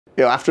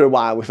you know, after a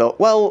while we thought,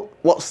 well,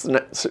 what's the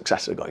next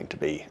successor going to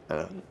be?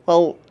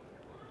 Well,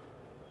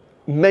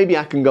 maybe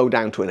I can go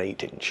down to an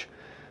 8-inch.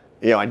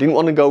 You know, I didn't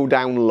want to go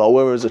down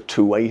lower as a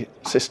two-way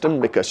system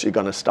because you're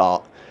going to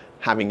start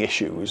having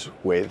issues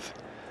with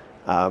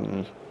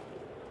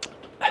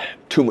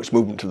too much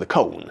movement to the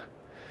cone.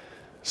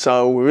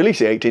 So we release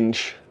the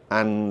 8-inch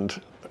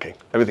and, okay,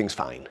 everything's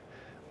fine.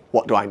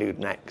 What do I do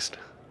next?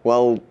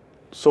 Well,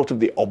 sort of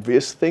the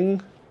obvious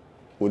thing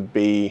would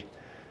be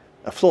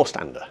a floor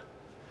stander.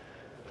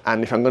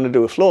 And if I'm going to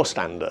do a floor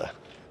stander,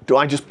 do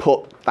I just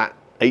put that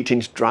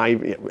 8-inch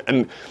drive?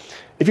 And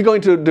if you're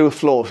going to do a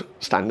floor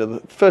stander, the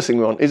first thing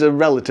we want is a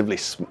relatively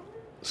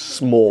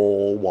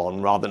small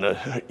one rather than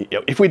a, you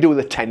know, if we do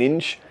the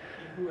 10-inch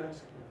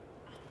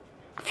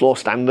floor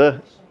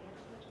stander,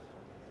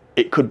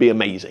 it could be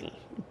amazing,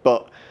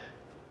 but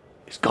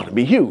it's got to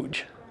be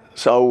huge.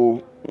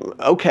 So,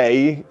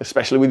 okay,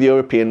 especially with the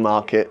European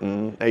market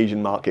and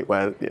Asian market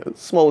where, you know,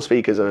 smaller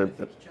speakers are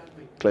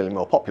clearly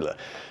more popular,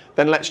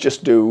 then let's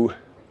just do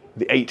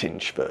the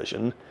 8-inch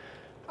version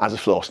as a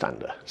floor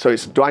stander. So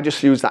it's, do I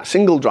just use that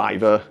single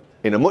driver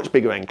in a much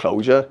bigger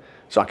enclosure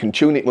so I can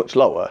tune it much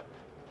lower,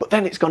 but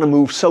then it's going to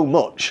move so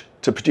much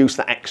to produce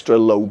that extra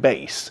low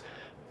bass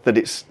that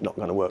it's not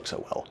going to work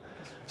so well.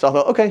 So I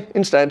thought, okay,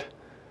 instead,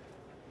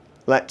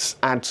 let's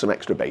add some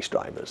extra bass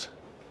drivers.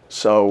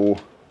 So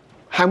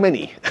how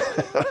many?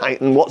 Right,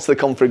 and what's the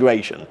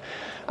configuration?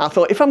 I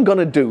thought, if I'm going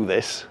to do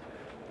this,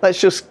 let's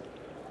just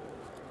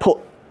put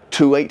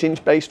 2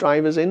 8-inch bass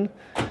drivers in,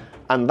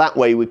 and that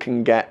way we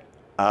can get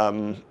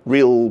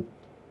real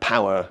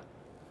power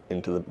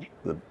into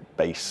the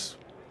bass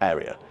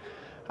area.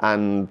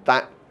 And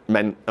that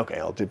meant, okay,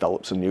 I'll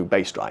develop some new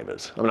bass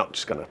drivers. I'm not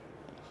just going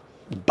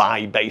to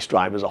buy bass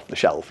drivers off the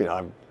shelf, you know,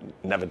 I've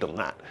never done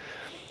that.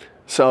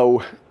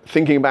 So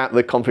thinking about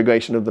the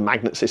configuration of the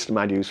magnet system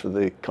I'd use for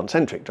the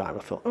concentric drive, I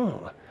thought,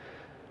 oh,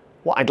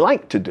 what I'd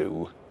like to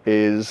do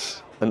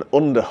is an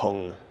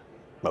underhung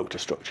motor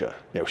structure,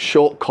 you know,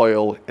 short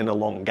coil in a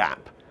long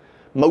gap.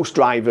 Most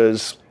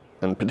drivers,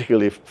 and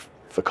particularly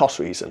for cost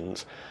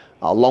reasons,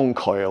 are long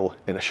coil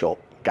in a short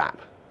gap.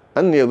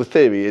 And, you know, the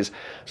theory is,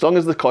 as long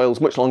as the coil's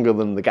much longer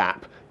than the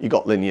gap, you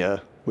got linear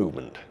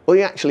movement. Well,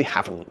 you actually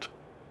haven't,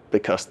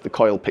 because the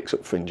coil picks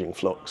up fringing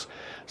flux.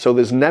 So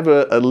there's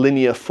never a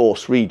linear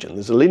force region.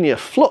 There's a linear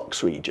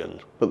flux region,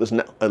 but there's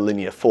not a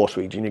linear force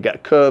region. You get a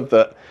curve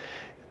that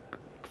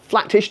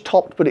flattish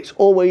topped, but it's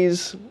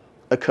always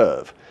a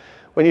curve.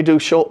 When you do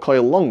short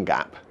coil long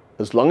gap,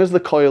 as long as the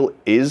coil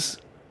is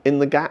in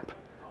the gap,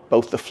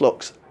 both the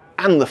flux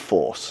and the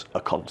force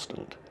are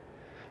constant.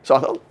 So I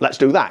thought, let's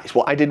do that. It's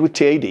what I did with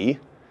TAD.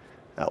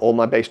 All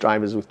my bass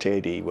drivers with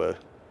TAD were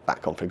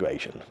that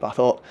configuration. But I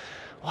thought,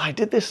 well, I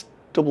did this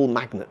double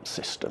magnet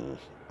system,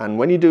 and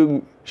when you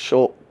do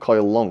short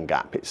coil long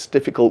gap, it's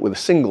difficult with a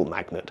single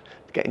magnet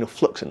to get enough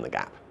flux in the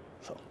gap.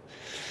 So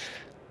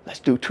let's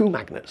do 2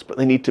 magnets, but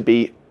they need to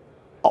be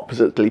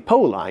oppositely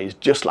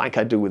polarized, just like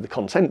I do with the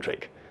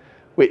concentric,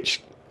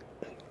 which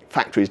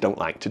factories don't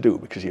like to do,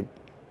 because you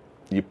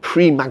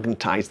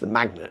pre-magnetize the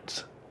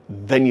magnets,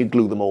 then you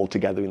glue them all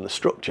together in the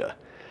structure,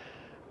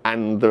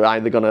 and they're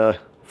either going to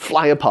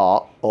fly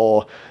apart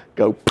or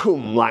go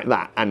boom like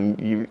that, and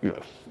you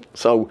know,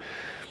 so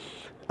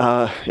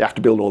you have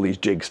to build all these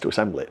jigs to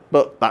assemble it.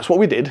 But that's what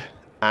we did,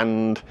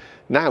 and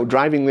now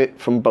driving it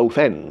from both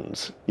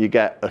ends, you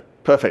get a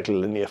perfectly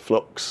linear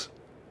flux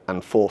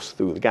and force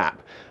through the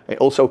gap. It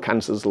also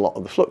cancels a lot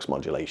of the flux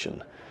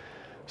modulation.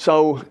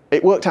 So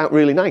it worked out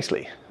really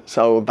nicely.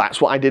 So that's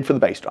what I did for the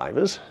bass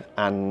drivers,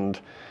 and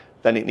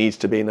then it needs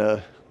to be in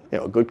a, you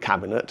know, a good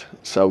cabinet.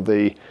 So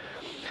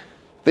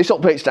this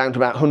operates down to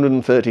about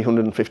 130,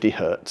 150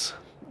 hertz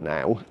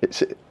now.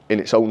 It's in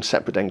its own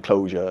separate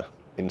enclosure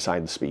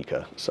inside the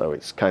speaker. So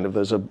it's kind of,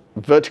 there's a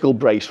vertical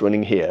brace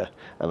running here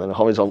and then a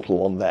horizontal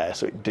one there,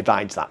 so it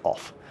divides that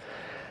off.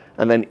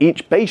 And then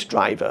each bass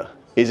driver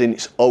is in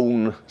its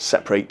own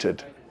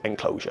separated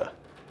enclosure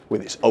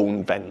with its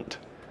own vent,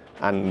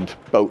 and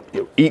both,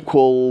 you know,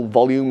 equal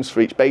volumes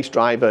for each bass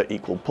driver,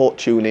 equal port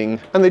tuning,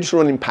 and they just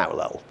run in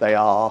parallel. They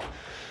are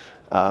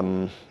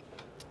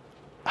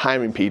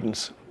higher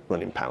impedance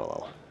run in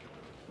parallel.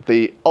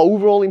 The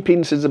overall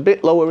impedance is a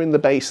bit lower in the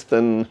bass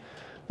than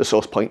the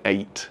SourcePoint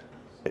 8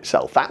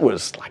 itself. That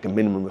was like a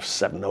minimum of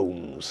 7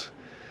 ohms.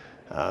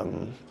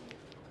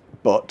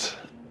 But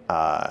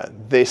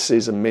this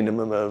is a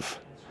minimum of,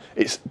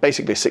 it's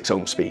basically a 6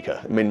 ohm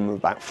speaker, a minimum of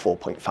about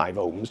 4.5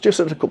 ohms, just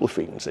at a couple of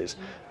frequencies.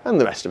 And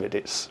the rest of it,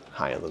 it's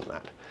higher than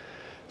that.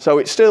 So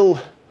it's still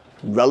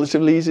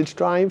relatively easy to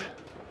drive.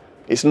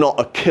 It's not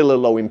a killer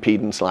low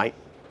impedance like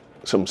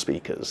some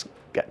speakers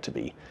get to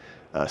be.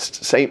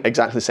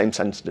 Exactly the same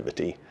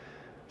sensitivity,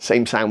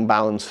 same sound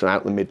balance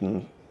throughout the mid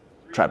and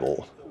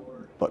treble,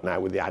 but now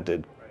with the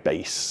added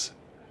bass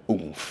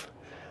oomph.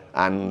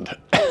 And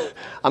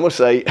I must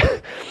say,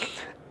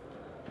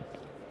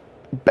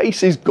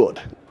 bass is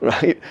good,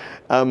 right?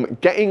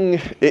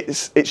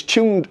 It's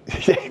tuned,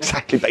 yeah,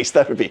 exactly, bass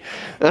therapy.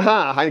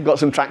 Aha, I got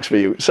some tracks for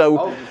you.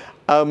 So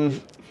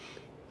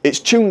it's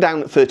tuned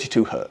down at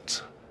 32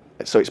 hertz.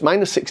 So it's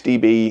minus 6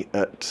 dB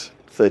at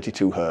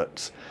 32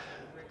 hertz.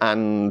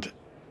 And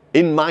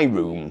in my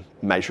room,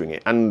 measuring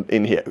it, and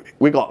in here,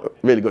 we got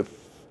really good,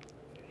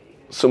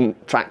 some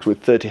tracks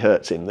with 30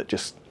 hertz in that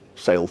just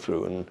sail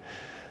through.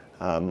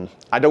 And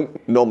I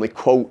don't normally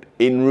quote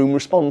in-room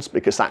response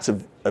because that's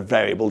a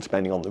variable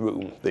depending on the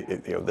room.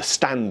 The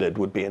standard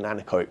would be an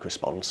anechoic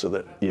response so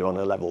that you're on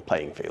a level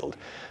playing field.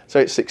 So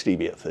it's 6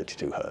 dB at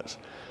 32 hertz.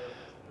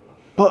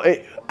 But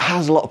it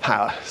has a lot of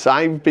power. So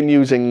I've been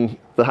using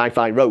the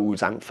HiFi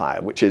Rose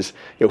amplifier, which is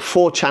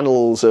 4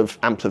 channels of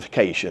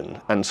amplification,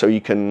 and so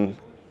you can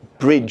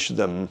bridge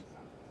them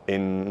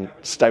in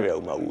stereo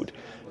mode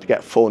to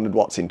get 400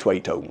 watts into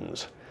 8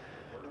 ohms.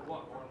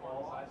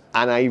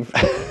 And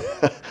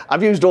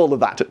I've used all of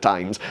that at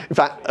times. In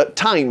fact, at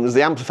times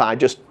the amplifier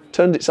just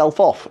turned itself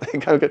off.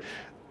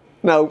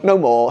 No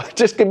more.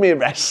 Just give me a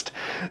rest.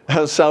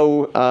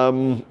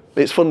 So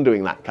it's fun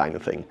doing that kind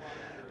of thing.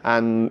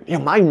 And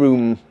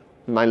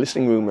my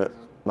listening room at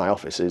my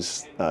office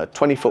is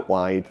 20 foot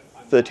wide,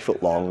 30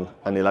 foot long,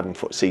 and 11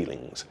 foot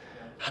ceilings.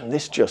 And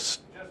this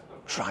just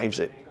drives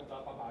it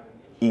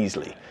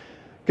easily.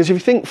 Because if you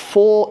think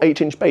 4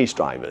 8-inch bass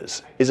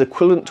drivers is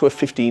equivalent to a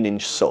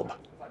 15-inch sub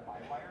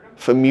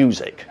for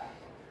music.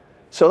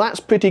 So that's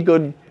pretty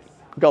good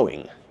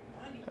going.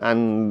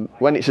 And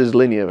when it's as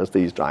linear as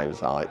these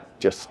drivers are, it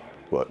just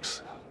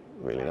works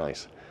really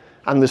nice.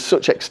 And there's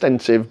such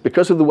extensive,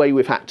 because of the way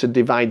we've had to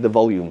divide the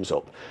volumes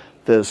up,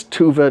 there's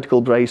 2 vertical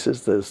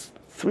braces, there's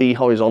 3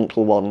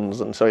 horizontal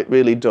ones, and so it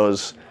really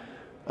does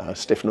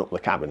stiffen up the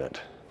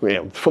cabinet.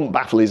 The front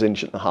baffle is 1.5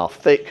 inches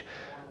thick,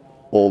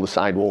 all the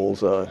side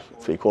walls are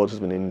 3/4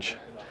 of an inch.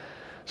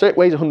 So it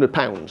weighs 100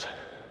 pounds,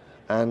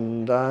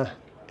 and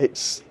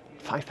it's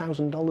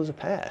 $5,000 a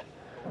pair.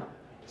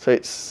 So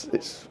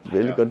it's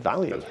really good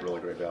value. That's really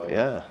great value.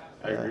 Yeah.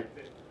 I agree.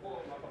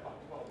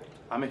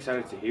 I'm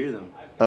excited to hear them.